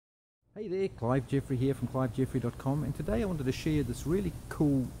Hey there, Clive Jeffrey here from clivejeffrey.com, and today I wanted to share this really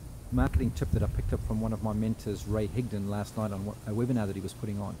cool marketing tip that I picked up from one of my mentors, Ray Higdon, last night on a webinar that he was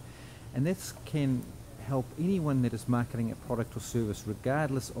putting on. And this can help anyone that is marketing a product or service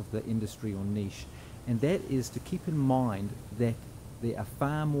regardless of the industry or niche, and that is to keep in mind that there are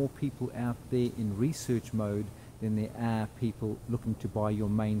far more people out there in research mode than there are people looking to buy your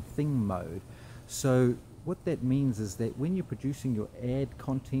main thing mode. So what that means is that when you're producing your ad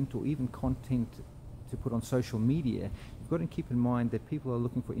content or even content to put on social media, you've got to keep in mind that people are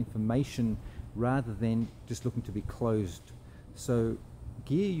looking for information rather than just looking to be closed. So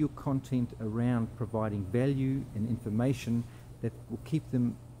gear your content around providing value and information that will keep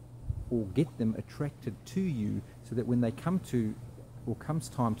them or get them attracted to you, so that when they comes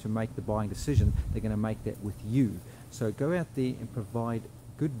time to make the buying decision, they're going to make that with you. So go out there and provide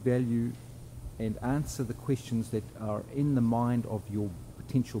good value and answer the questions that are in the mind of your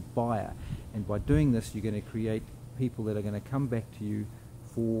potential buyer. And by doing this, you're going to create people that are going to come back to you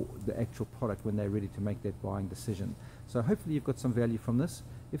for the actual product when they're ready to make that buying decision. So hopefully you've got some value from this.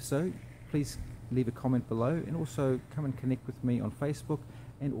 If so, please leave a comment below, and also come and connect with me on Facebook,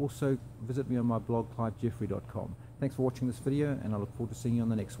 and also visit me on my blog, clivejeffrey.com. Thanks for watching this video, and I look forward to seeing you on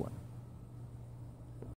the next one.